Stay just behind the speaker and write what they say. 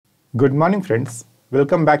Good morning friends,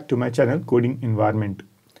 welcome back to my channel Coding Environment.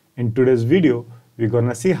 In today's video, we're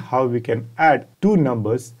gonna see how we can add two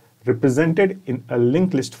numbers represented in a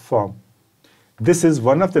linked list form. This is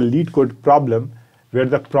one of the Leetcode problem where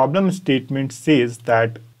the problem statement says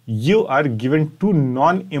that you are given two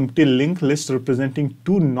non-empty linked lists representing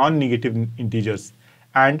two non-negative integers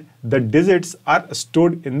and the digits are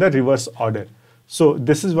stored in the reverse order. So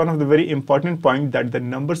this is one of the very important points that the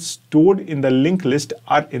numbers stored in the linked list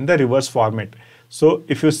are in the reverse format. So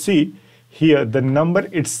if you see here, the number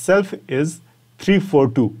itself is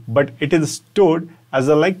 342, but it is stored as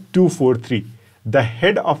a 243. The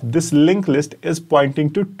head of this linked list is pointing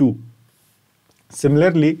to 2.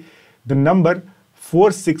 Similarly, the number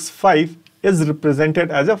 465 is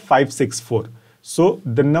represented as a 564. So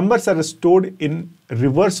the numbers are stored in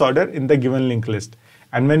reverse order in the given linked list.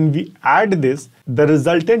 And when we add this, the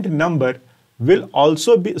resultant number will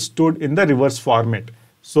also be stored in the reverse format.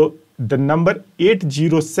 So the number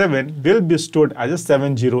 807 will be stored as a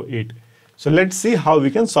 708. So let's see how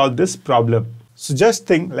we can solve this problem. So just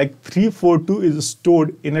think 342 is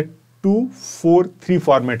stored in a 243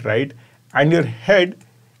 format, right? And your head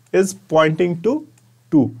is pointing to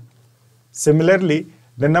 2. Similarly,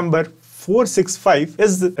 the number 465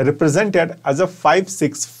 is represented as a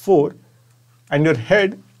 564 and your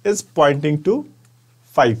head is pointing to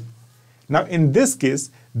 5. Now in this case,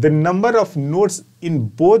 the number of nodes in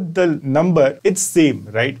both the number is same,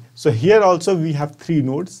 right? So here also we have 3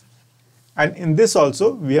 nodes and in this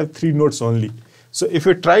also we have 3 nodes only. So if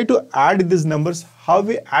you try to add these numbers, how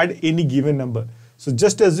we add any given number? So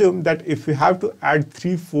just assume that if you have to add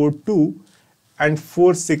 342 and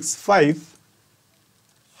 465,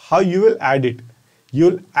 how you will add it? You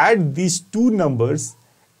will add these two numbers,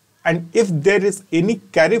 and if there is any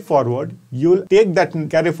carry forward, you will take that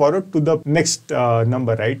carry forward to the next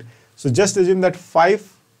number, right? So just assume that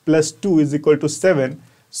 5 plus 2 is equal to 7.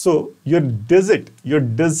 So your digit,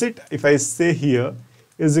 if I say here,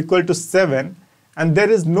 is equal to 7 and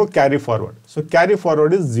there is no carry forward. So carry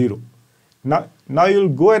forward is 0. Now you'll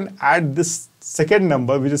go and add this second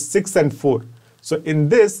number, which is 6 and 4. So in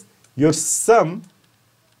this, your sum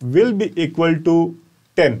will be equal to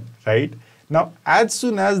 10, right? Now, as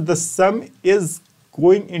soon as the sum is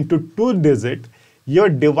going into 2 digits, you're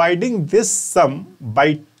dividing this sum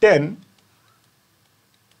by 10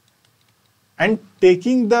 and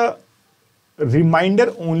taking the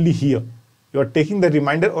remainder only here. You're taking the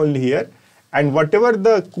remainder only here, and whatever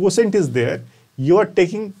the quotient is there, you're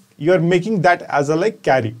making that as a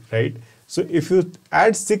carry, right? So if you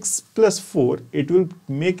add 6 plus 4, it will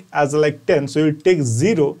make as a 10. So you'll take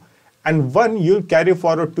 0. And 1 you'll carry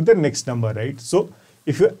forward to the next number, right? So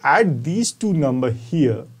if you add these two numbers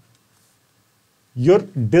here, your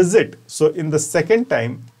digit, so in the second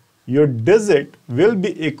time, your digit will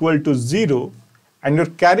be equal to 0 and your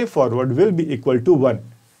carry forward will be equal to 1.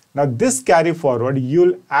 Now this carry forward,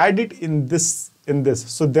 you'll add it in this.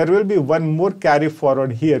 So there will be one more carry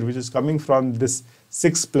forward here, which is coming from this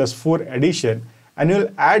 6 plus 4 addition, and you'll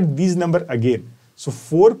add these numbers again. So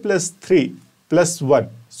 4 plus 3 plus 1.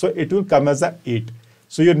 So it will come as a 8.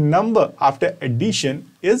 So your number after addition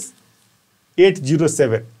is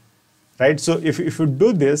 807, right? So if you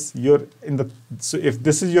do this, so if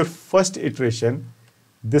this is your first iteration,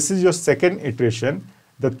 this is your second iteration,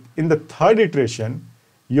 in the third iteration,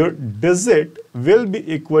 your digit will be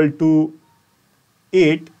equal to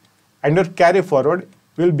 8 and your carry forward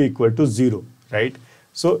will be equal to 0, right?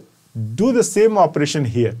 So do the same operation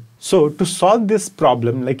here. So to solve this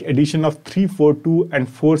problem, like addition of 342 and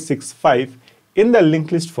 465 in the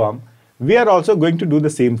linked list form, we are also going to do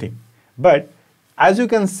the same thing. But as you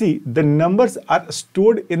can see, the numbers are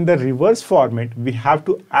stored in the reverse format. We have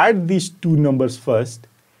to add these two numbers first.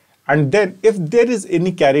 And then if there is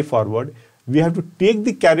any carry forward, we have to take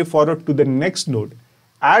the carry forward to the next node,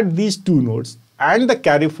 add these two nodes and the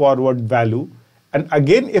carry forward value. And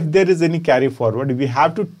again, if there is any carry forward, we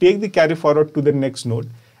have to take the carry forward to the next node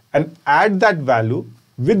and add that value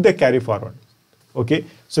with the carry forward. Okay,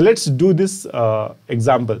 so let's do this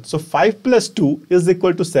example. So 5 plus 2 is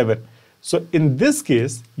equal to 7. So in this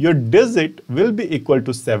case, your digit will be equal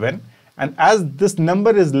to 7. And as this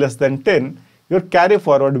number is less than 10, your carry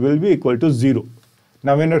forward will be equal to 0.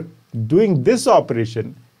 Now when you're doing this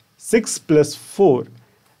operation, 6 plus 4,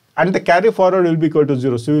 and the carry forward will be equal to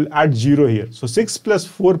 0. So we'll add 0 here. So 6 plus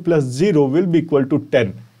 4 plus 0 will be equal to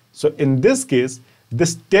 10. So in this case,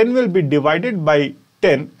 this 10 will be divided by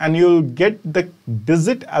 10 and you'll get the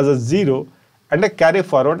digit as a 0 and a carry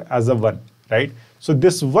forward as a 1, right? So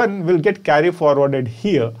this 1 will get carry forwarded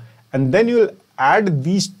here and then you will add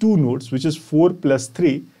these two nodes, which is 4 plus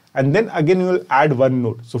 3, and then again you will add one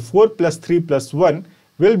node. So 4 plus 3 plus 1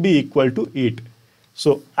 will be equal to 8.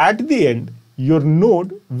 So at the end, your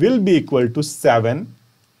node will be equal to 7,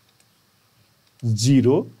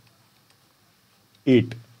 0,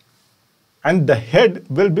 8. And the head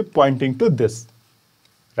will be pointing to this,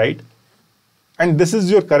 right? And this is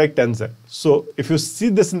your correct answer. So if you see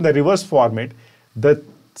this in the reverse format, the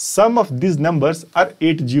sum of these numbers are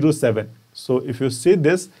 807. So if you see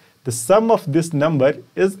this, the sum of this number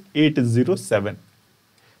is 807.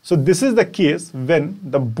 So this is the case when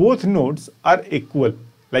the both nodes are equal,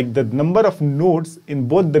 like the number of nodes in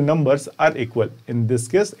both the numbers are equal. In this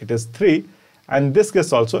case, it is 3, and in this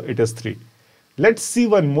case also it is 3. Let's see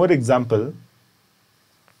one more example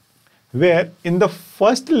where in the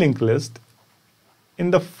first linked list,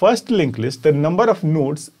 the number of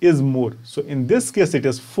nodes is more. So in this case, it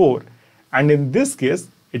is 4, and in this case,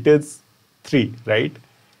 it is 3, right?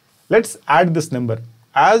 Let's add this number.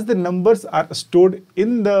 As the numbers are stored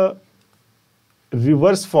in the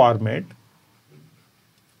reverse format,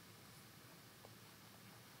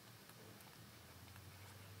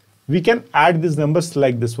 we can add these numbers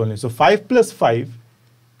like this only. So 5 plus 5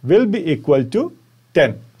 will be equal to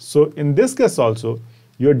 10. So in this case also,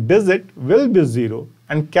 your digit will be 0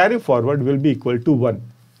 and carry forward will be equal to 1,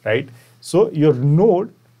 right? So your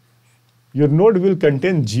node will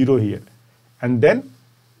contain 0 here, and then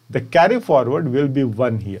the carry forward will be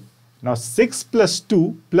 1 here. Now 6 plus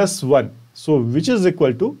 2 plus 1, so which is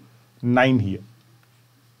equal to 9 here.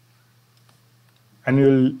 And we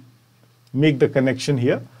will make the connection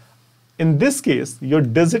here. In this case, your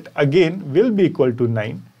digit again will be equal to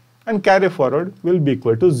 9 and carry forward will be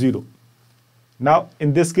equal to 0. Now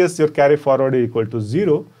in this case, your carry forward is equal to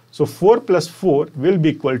 0. So 4 plus 4 will be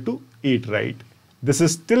equal to 8, right? This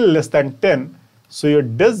is still less than 10. So your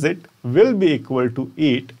digit will be equal to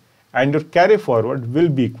 8 and your carry forward will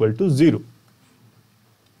be equal to 0.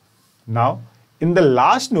 Now in the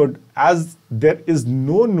last node, as there is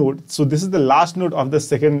no node, so this is the last node of the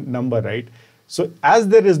second number, right? So as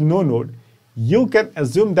there is no node, you can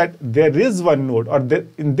assume that there is one node, or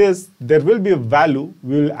in this there will be a value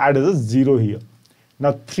we will add as a 0 here.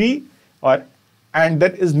 Now 3 and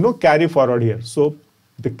there is no carry forward here. So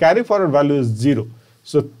the carry forward value is 0.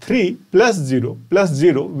 So 3 plus 0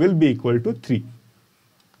 will be equal to 3.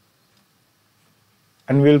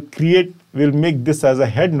 And we'll make this as a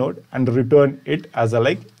head node and return it as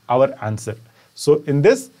our answer. So in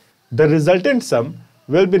this, the resultant sum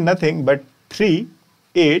will be nothing but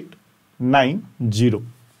 3890.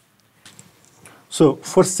 So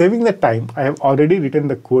for saving the time, I have already written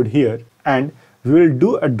the code here, and we will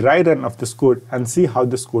do a dry run of this code and see how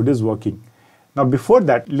this code is working. Now before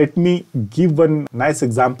that, let me give one nice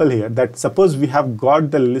example here, that suppose we have got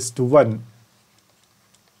the list 1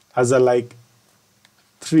 as a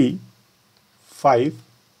 3, 5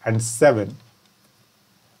 and 7,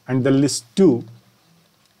 and the list 2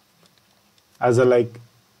 as a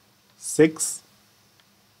 6,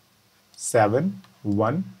 7,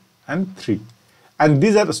 1 and 3. And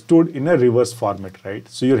these are stored in a reverse format, right?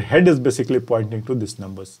 So your head is basically pointing to these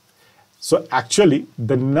numbers. So actually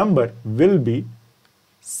the number will be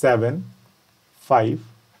 7, 5,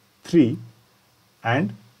 3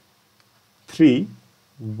 and 3,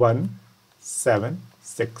 1, 7,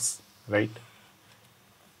 6, right?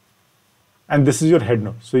 And this is your head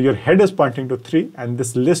node. So your head is pointing to 3 and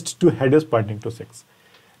this list 2 head is pointing to 6.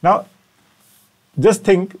 Now just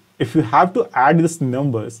think, if you have to add these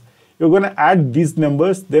numbers, you're going to add these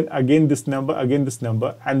numbers, then again this number,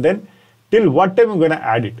 and then till what time you're going to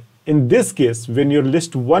add it. In this case, when your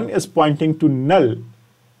list 1 is pointing to null,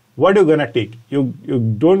 what you're going to take? You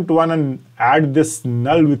don't want to add this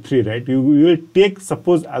null with 3, right? You will take,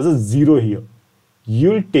 suppose, as a 0 here.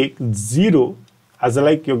 You'll take 0 as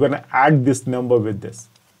you're going to add this number with this,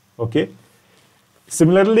 okay?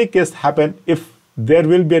 Similarly, case happen if there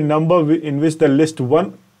will be a number in which the list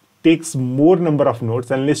 1 takes more number of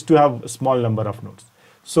nodes and list 2 have a small number of nodes.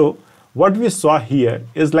 So what we saw here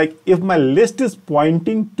is if my list is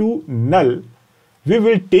pointing to null, we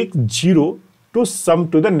will take 0 to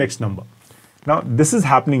sum to the next number. Now this is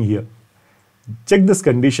happening here. Check this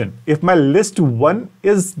condition. If my list 1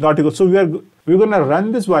 is not equal, so we're going to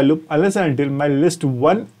run this while loop unless and until my list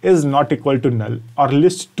 1 is not equal to null, or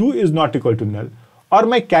list 2 is not equal to null, or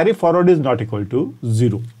my carry forward is not equal to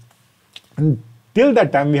 0. And till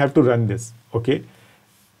that time we have to run this, okay?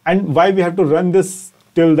 And why we have to run this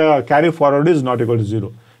till the carry forward is not equal to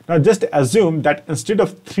 0? Now just assume that instead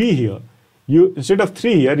of 3 here, you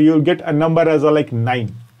will get a number as a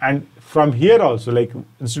 9, and from here also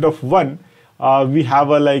instead of 1 we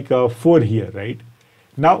have a 4 here, right?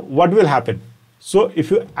 Now what will happen? So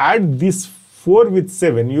if you add these 4 with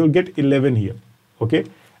 7, you will get 11 here. Okay.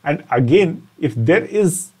 And again, if there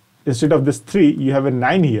is, instead of this 3, you have a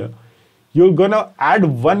 9 here, you're gonna add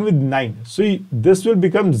 1 with 9. So this will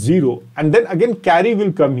become 0, and then again carry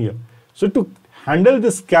will come here. So to handle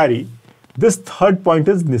this carry, this third point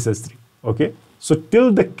is necessary. Okay. So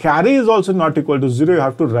till the carry is also not equal to 0, you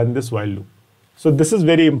have to run this while loop. So this is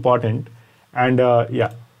very important. And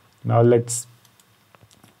yeah, now let's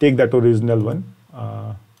take that original one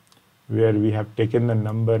where we have taken the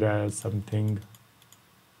number as something.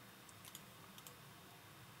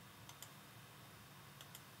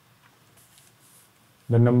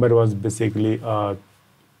 The number was basically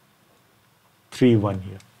 3, 1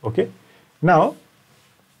 here. Okay. Now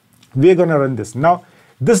we are going to run this. Now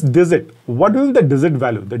this digit, what will the digit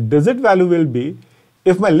value? The digit value will be,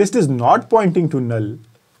 if my list is not pointing to null,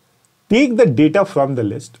 take the data from the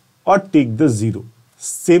list or take the 0.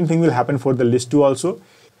 Same thing will happen for the list 2 also.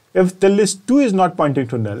 If the list 2 is not pointing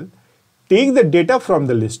to null, take the data from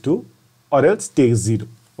the list 2 or else take 0.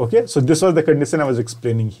 Okay. So this was the condition I was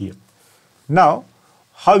explaining here. Now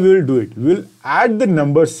how we will do it? We will add the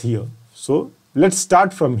numbers here. So let's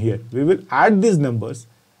start from here. We will add these numbers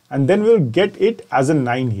and then we'll get it as a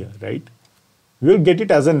 9 here, right? We'll get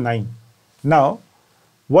it as a 9. Now,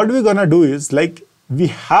 what we're gonna do is, like, we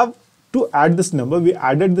have to add this number. We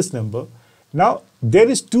added this number. Now, there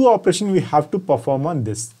is 2 operations we have to perform on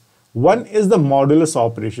this. One is the modulus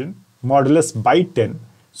operation, modulus by 10.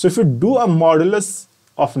 So if you do a modulus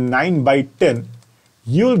of 9 by 10,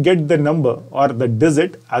 you will get the number or the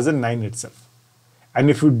digit as a 9 itself. And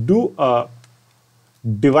if you do a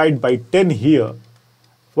divide by 10 here,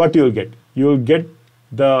 what you will get? You will get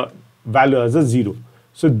the value as a 0.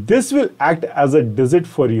 So this will act as a digit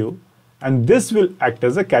for you, and this will act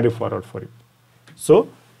as a carry forward for you. So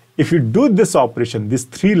if you do this operation, these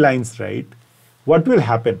 3 lines, right, what will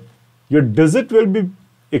happen? Your digit will be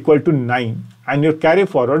equal to 9 and your carry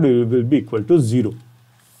forward will be equal to 0.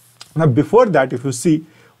 Now before that, if you see,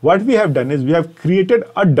 what we have done is we have created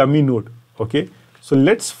a dummy node. Okay. So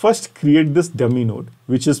let's first create this dummy node,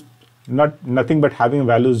 which is nothing but having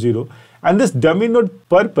value 0. And this dummy node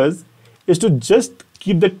purpose is to just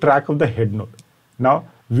keep the track of the head node. Now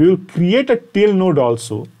we will create a tail node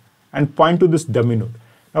also and point to this dummy node.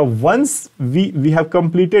 Now once we have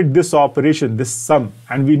completed this operation, this sum,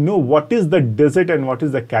 and we know what is the digit and what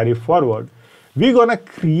is the carry forward, we're gonna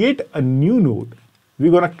create a new node. We're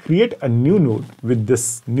going to create a new node with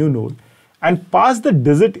this new node and pass the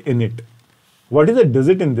digit in it. What is the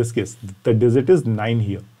digit in this case? The digit is 9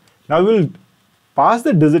 here. Now we'll pass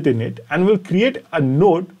the digit in it and we'll create a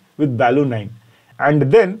node with value 9. And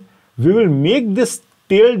then we will make this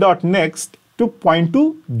tail.next to point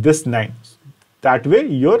to this 9. That way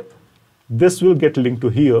this will get linked to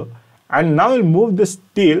here. And now we'll move this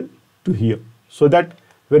tail to here, so that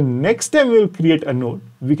when next time we'll create a node,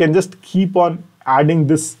 we can just keep on adding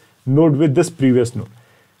this node with this previous node.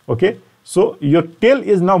 Okay. So your tail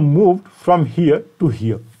is now moved from here to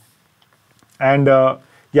here. And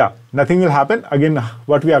yeah, nothing will happen. Again,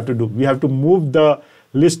 what we have to do? We have to move the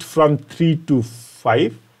list from 3 to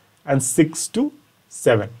 5 and 6 to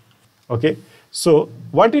 7. Okay. So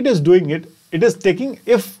what it is doing, it is taking,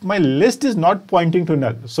 if my list is not pointing to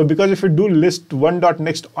null. So because if you do list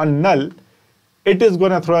 1.next on null, it is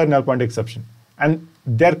going to throw a null point exception. And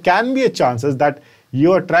there can be a chances that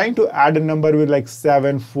you are trying to add a number with like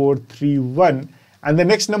 7, 4, 3, 1, and the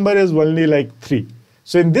next number is only like 3.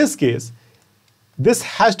 So in this case, this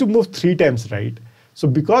has to move 3 times, right? So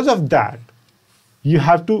because of that, you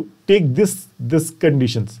have to take this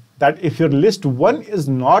conditions, that if your list 1 is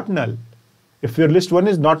not null,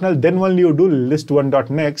 then only you do list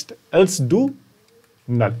 1.next, else do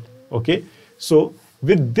null. Okay. So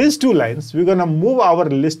with these 2 lines, we're going to move our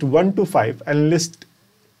list 1 to 5 and list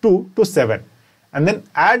 2 to 7, and then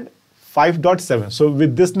add 5.7. So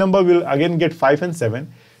with this number, we'll again get 5 and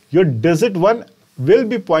 7. Your digit 1 will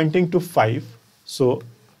be pointing to 5. So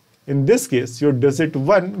in this case, your digit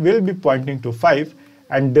 1 will be pointing to 5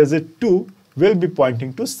 and digit 2 will be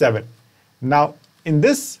pointing to 7. Now in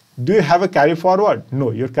this, do you have a carry forward? No,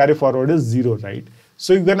 your carry forward is 0, right?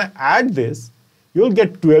 So you're going to add this. You'll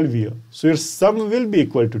get 12 here. So your sum will be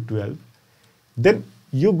equal to 12. Then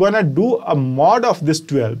you're going to do a mod of this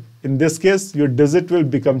 12. In this case, your digit will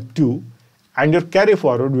become 2 and your carry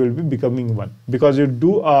forward will be becoming 1, because you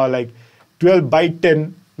do like 12 by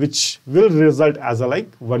 10, which will result as a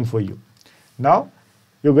like 1 for you. Now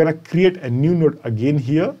you're going to create a new node again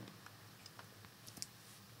here,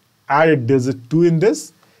 add a digit 2 in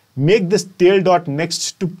this, make this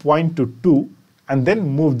tail.next to point to 2, and then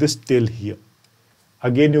move this tail here.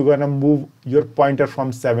 Again, you're gonna move your pointer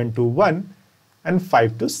from 7 to 1 and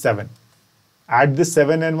 5 to 7. Add this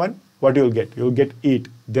 7 and 1, what you'll get? You'll get 8.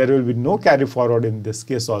 There will be no carry forward in this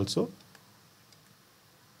case also.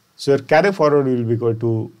 So your carry forward will be equal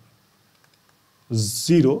to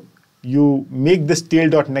 0. You make this tail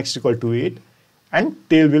dot next equal to 8 and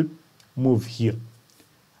tail will move here.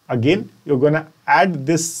 Again, you're gonna add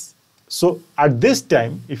this. So at this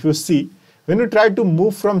time, if you see, when you try to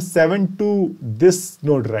move from 7 to this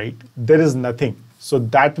node, right, there is nothing. So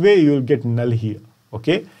that way you will get null here,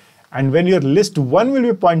 okay? And when your list 1 will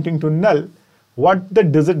be pointing to null, what the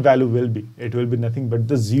digit value will be? It will be nothing but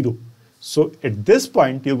the 0. So at this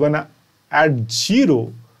point, you're gonna add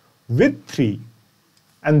 0 with 3,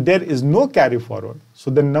 and there is no carry forward.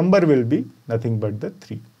 So the number will be nothing but the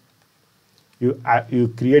 3.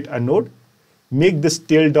 You create a node, make this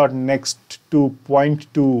tail dot next to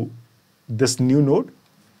point to this new node,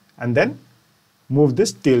 and then move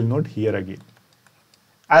this tail node here again.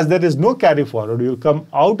 As there is no carry forward, you'll come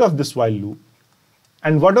out of this while loop.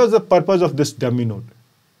 And what was the purpose of this dummy node?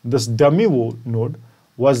 This dummy node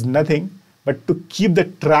was nothing but to keep the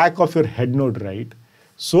track of your head node, right?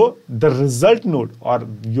 So the result node, or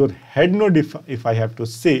your head node, if I have to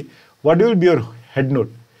say, what will be your head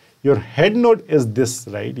node? Your head node is this,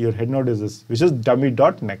 right? Your head node is this, which is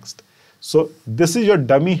dummy.next. So this is your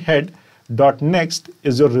dummy head dot next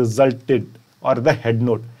is your resulted, or the head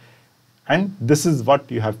node. And this is what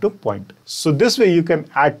you have to point. So this way you can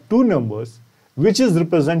add two numbers, which is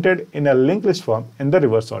represented in a linked list form in the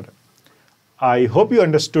reverse order. I hope you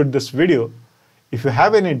understood this video. If you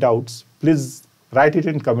have any doubts, please write it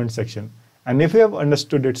in comment section. And if you have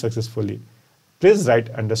understood it successfully, please write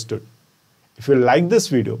understood. If you like this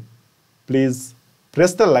video, please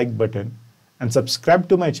press the like button and subscribe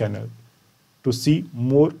to my channel to see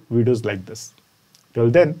more videos like this.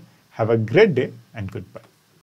 Till then, have a great day and goodbye.